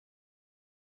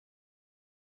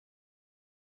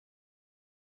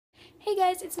Hey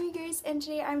guys, it's me Grace, and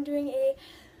today I'm doing a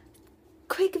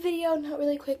quick video, not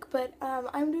really quick, but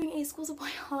I'm doing a school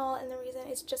supply haul, and the reason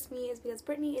it's just me is because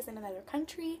Britney is in another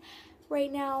country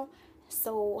right now,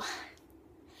 so,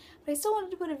 but I still wanted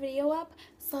to put a video up,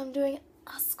 so I'm doing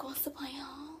a school supply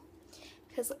haul,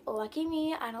 because lucky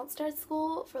me, I don't start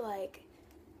school for like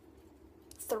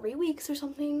 3 weeks or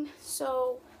something,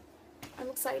 so I'm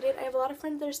excited. I have a lot of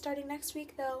friends that are starting next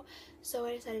week though, so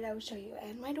I decided I would show you,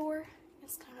 and my door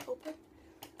is kind of open,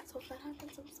 so if that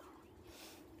happens, I'm sorry.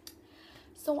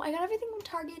 So I got everything from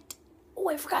Target. Oh,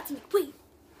 I forgot something. Wait.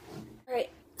 Alright,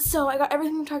 so I got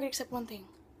everything from Target except one thing.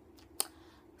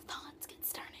 So let's get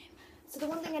started. So the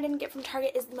one thing I didn't get from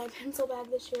Target is my pencil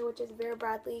bag this year, which is Vera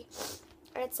Bradley.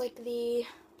 And it's like the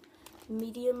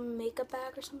medium makeup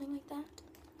bag or something like that.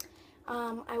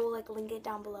 I will like link it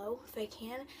down below if I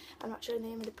can. I'm not sure the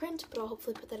name of the print, but I'll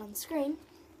hopefully put that on the screen.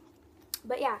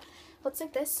 But yeah, looks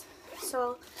like this. So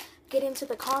I'll get into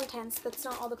the contents. That's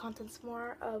not all the contents,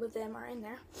 more of them are in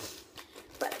there.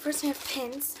 But first I have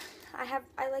pins. I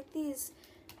like these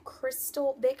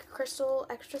big crystal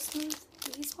extra smooth,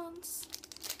 these ones.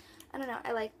 I don't know,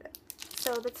 I like them.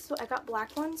 So that's what I got,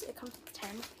 black ones. It comes with 10.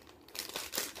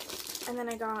 And then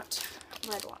I got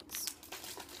red ones.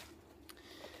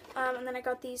 And then I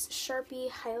got these Sharpie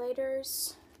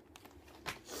highlighters.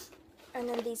 And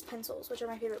then these pencils, which are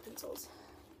my favorite pencils.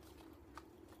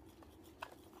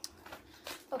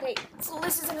 Okay, so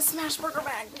this is in a Smashburger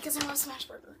bag because I love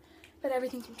Smashburger, but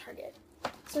everything's from Target.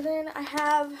 So then I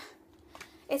have,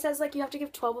 it says like you have to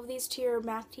give 12 of these to your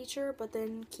math teacher, but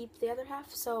then keep the other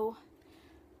half. So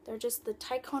they're just the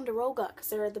Ticonderoga because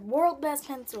they're the world's best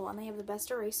pencil and they have the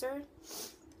best eraser.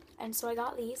 And so I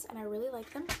got these and I really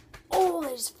like them. Oh,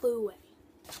 they just flew away.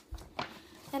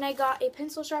 Then I got a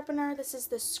pencil sharpener. This is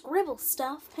the Scribble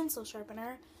Stuff pencil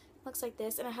sharpener. Looks like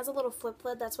this, and it has a little flip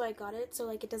lid. That's why I got it, so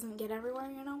like it doesn't get everywhere,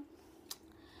 you know.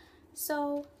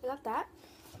 So I got that,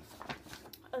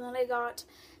 and then I got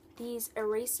these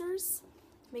erasers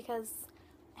because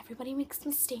everybody makes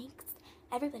mistakes.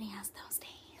 Everybody has those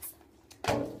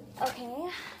days. Okay,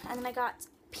 and then I got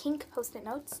pink Post-it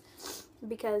notes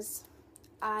because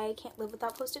I can't live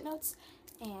without Post-it notes,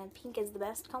 and pink is the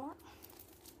best color.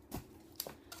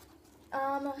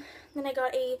 Then I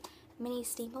got a mini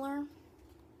stapler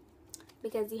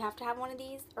because you have to have one of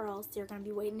these or else you're going to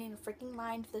be waiting in a freaking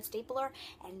line for the stapler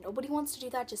and nobody wants to do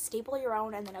that. Just staple your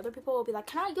own and then other people will be like,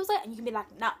 can I use it? And you can be like,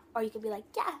 no. Or you can be like,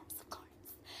 yes, of course,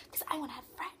 because I want to have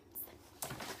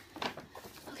friends.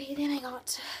 Okay, then I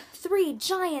got 3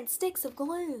 giant sticks of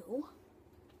glue.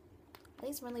 Are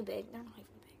these really big? They're not even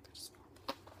big. They're just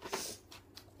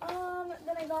normal.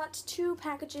 Then I got 2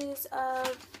 packages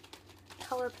of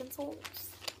color pencils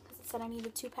because it said I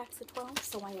needed 2 packs of 12,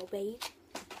 so I obeyed.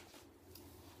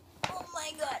 Oh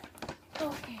my god.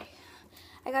 Okay.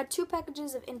 I got 2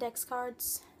 packages of index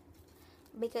cards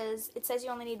because it says you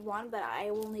only need 1, but I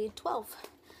will need 12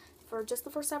 for just the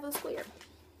first half of the school year.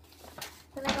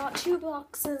 Then I got 2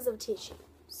 boxes of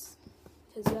tissues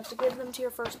because you have to give them to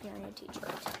your first period teacher.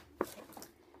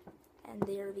 And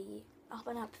they're the up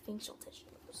and up facial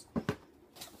tissues.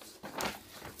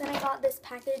 Then I got this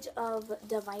package of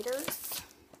dividers.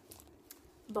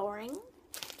 Boring.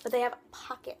 But they have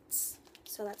pockets.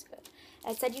 So that's good.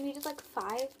 I said you needed like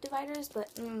 5 dividers, but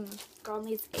girl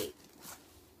needs 8.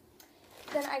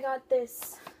 Then I got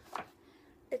this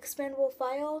expandable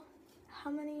file.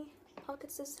 How many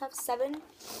pockets does this have? 7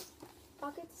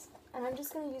 pockets. And I'm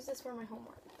just going to use this for my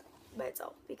homework by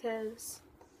itself because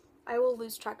I will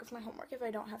lose track of my homework if I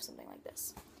don't have something like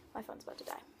this. My phone's about to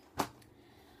die.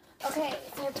 Okay,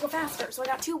 so I have to go faster. So I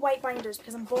got 2 white binders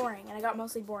because I'm boring, and I got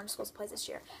mostly boring school supplies this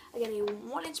year. I got a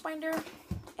 1-inch binder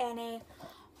and a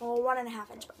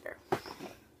 1.5-inch binder.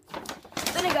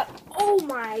 Then I got, oh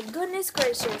my goodness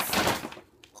gracious,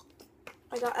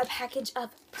 I got a package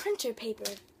of printer paper.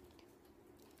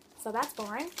 So that's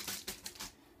boring.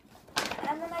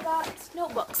 And then I got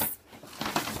notebooks.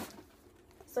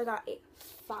 So I got a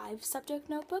 5-subject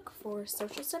notebook for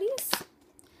social studies.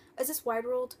 Is this wide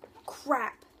ruled?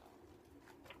 Crap.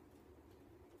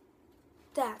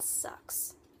 That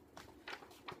sucks.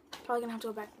 Probably gonna have to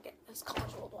go back and get this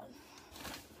college ruled one.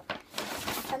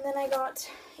 And then I got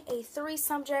a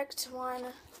 3-subject one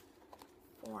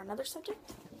for another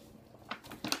subject.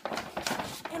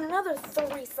 And another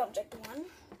 3-subject one.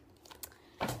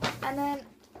 And then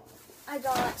I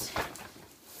got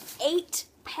 8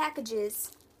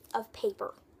 packages of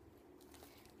paper.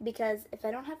 Because if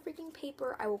I don't have freaking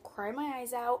paper, I will cry my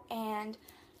eyes out. And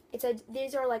it said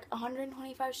these are like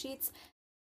 125 sheets.